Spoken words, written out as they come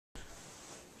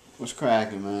What's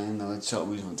cracking, man? You know, Chuck,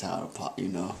 we from Tower Pop, you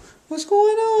know. What's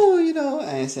going on, you know?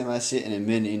 I ain't said my shit in a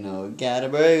minute, you know. Got a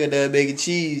burger, that bacon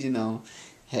cheese, you know.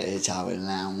 Had to hit y'all with a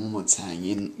line one more time,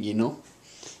 you know. You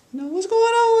know, what's going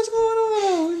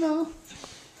on, you know.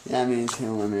 Yeah, I mean,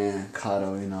 tell my man,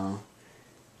 Cotto, you know.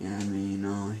 Yeah, I mean, you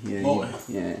know, yeah.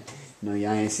 You know,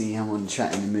 y'all ain't seen him on the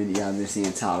track in a minute. Y'all been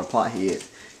seeing Tyler Pothead.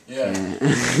 Yeah.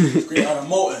 Straight out of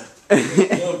Moulton.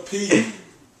 Young P.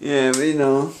 Yeah, but you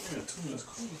know. Yeah, 2 minutes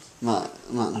cool. My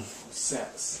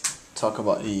Sax. talk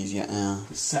about these, The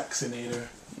Saxinator.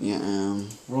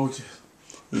 Roaches.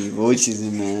 These roaches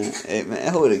in, man. Hey,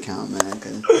 man, hold it count, man,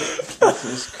 cause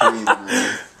it's crazy,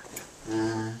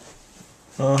 man.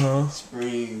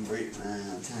 Spring break,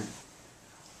 man. I'm telling you.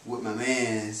 With my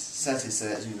man, such and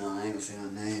such, you know, I ain't gonna say no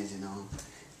names, you know.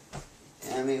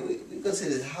 Yeah, I mean, we go to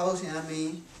this house, you know what I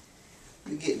mean?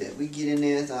 We get in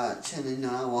there, start chilling, you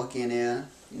know, I walk in there,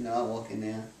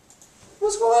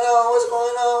 What's going on,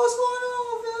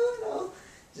 man? You know,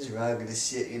 just regular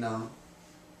shit, you know.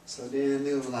 So then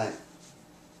they was like,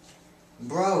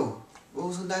 bro,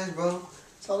 roll some dice, bro.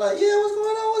 So I'm like, yeah, what's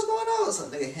going on? So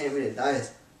nigga hand me the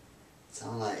dice. So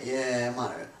I'm like, yeah, I'm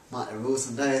about to roll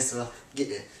some dice, so I get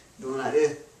there, doing like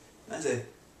this. I said,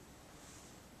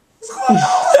 what's going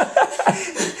on?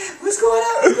 What's going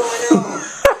on?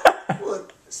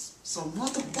 What? Some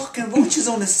motherfucking roaches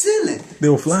on the ceiling. They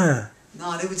were flying.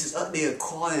 Nah, they were just up there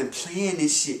quiet and playing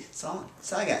this shit. So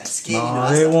I got scared. Nah,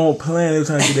 you know, they weren't playing. They were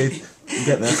trying to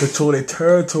get that control their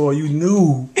territory. You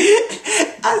knew.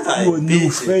 I started you a new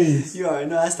face. You already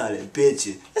know I started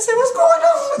bitching. I said, what's going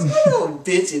on?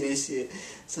 Bitching and shit.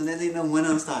 So then they know when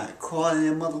I started crawling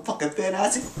in motherfucking bed. I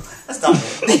started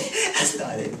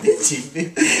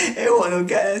bitching. Everyone no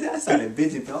guys. I started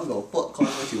bitching. I don't go fuck call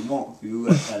what you want, few.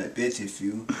 I started bitching,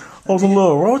 few. Oh, some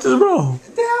little roaches, bro.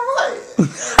 Damn right.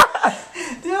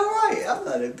 I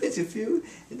started bitching, few.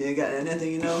 And then got another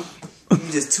thing, you know. It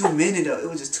was just 2 minutes though. It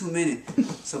was just 2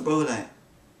 minutes. So bro, like,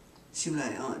 she was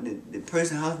like, the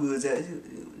person house we was at, she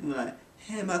was like,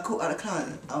 hand my coat out of the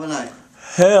closet. I was like,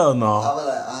 hell no. I was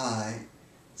like, alright.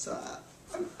 So I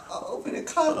opened the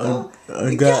closet.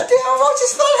 I goddamn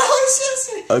roaches fell out and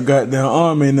shit. A goddamn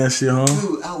arm in that shit, huh?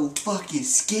 Dude, I was fucking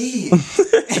scared.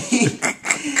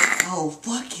 I was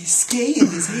fucking scared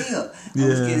as hell. I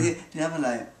was scared. Then I was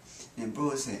like, and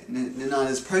bro said, then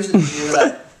this person, they were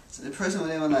like, so the person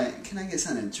they were like, can I get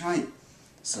something to drink?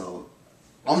 So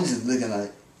I'm just looking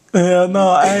like, hell no,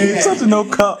 I ain't touching no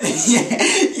cup.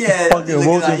 yeah. Fucking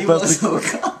roaches like, you want some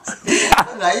cups?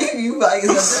 I'm like, you about to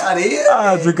get something out of here?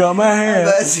 I drink out my hand. I'm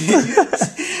about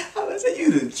to say,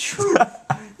 you the truth.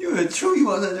 You the truth. You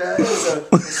want something out of here?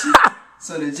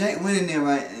 So the jank went in there,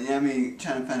 right? And I mean,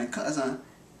 trying to find the cups on.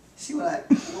 She was like,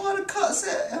 what the cups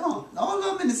at? All of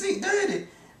them in the sink dirty.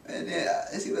 And then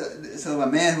so my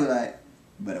man was like,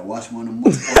 better watch one of them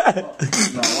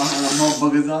motherfuckers. Wash one of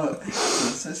them motherfuckers out.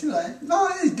 So she was like, no,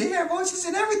 it's dead roaches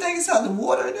and everything. It's out the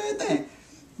water and everything.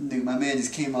 Dude, my man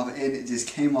just came off and it just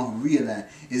came off and realized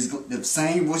the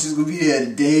same roaches gonna be there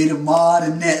the day tomorrow,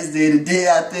 the next day, the day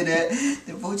after that.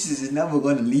 The roaches is never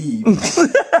gonna leave.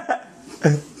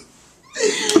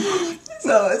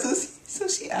 So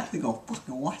she actually gonna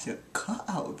fucking wash her cut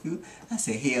out, dude. I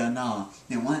said, hell no.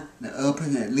 Then the other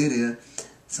person that lived there,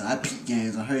 so I peeked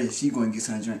games on her. She gonna get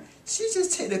something to drink. She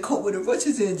just take the coat with the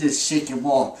roaches and just shake him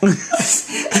off.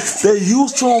 They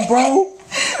used to him, bro.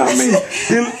 I mean,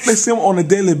 they see him on a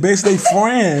daily basis. They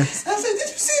friends. I said, did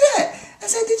you see that? I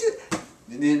said, did you?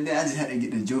 And then I just had to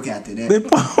get the joke after that.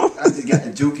 I just got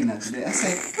the joking after that. I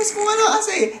said, what's going on? I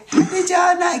said, how did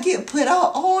y'all not get put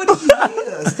out all these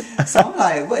years? So I'm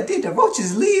like, what, did the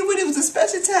roaches leave when it was a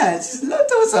special time? Just let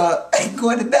those go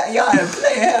in the backyard and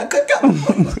play and have a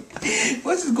cookout.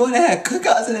 Roaches going to have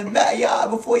cookouts in the backyard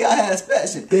before y'all had a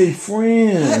special. They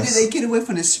friends. How did they get away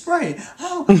from the spray?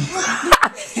 Oh,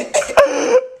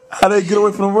 how they get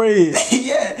away from the raid?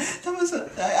 Yeah,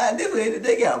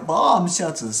 they got bomb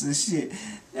shelters and shit.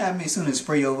 Yeah, I mean, soon as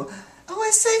spray over, oh,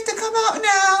 it's safe to come out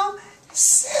now.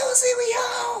 Seriously, we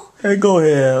out. Hey, go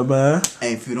ahead, man.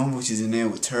 Hey, feel them roaches in there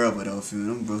were terrible though, feel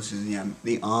them roaches. Yeah,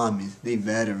 they armies, they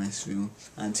veterans, feel.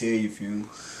 I tell you, feel.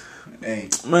 Hey,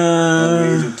 man, don't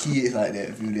raise your kids like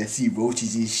that, feel. That see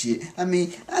roaches and shit. I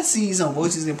mean, I seen some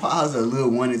roaches in pots, a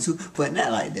little 1 or 2, but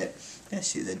not like that. That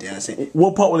shit's a damn shame.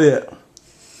 What part was that?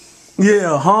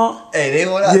 Yeah, huh? Hey, they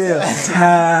want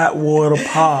Tide water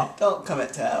pop. Don't come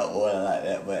at Tide water like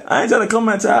that, but I ain't trying to come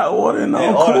at Tide water. No,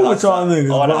 I'm cool with y'all niggas.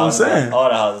 What I'm saying. All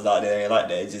the houses out there ain't like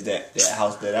that. It's just that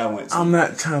house that I went to. I'm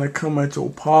not trying to come at your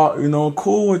park. You know, I'm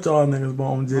cool with y'all niggas,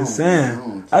 but I'm just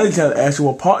saying. I just trying to ask you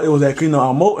what park it was at. You know,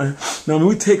 I'm open. You know, I mean,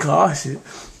 we take our shit.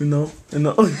 You know, and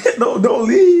no, don't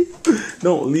leave.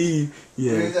 Don't leave.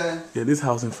 Yeah. What is that? Yeah, this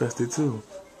house infested too.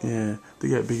 Yeah. They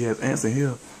got big ass ants in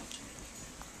here.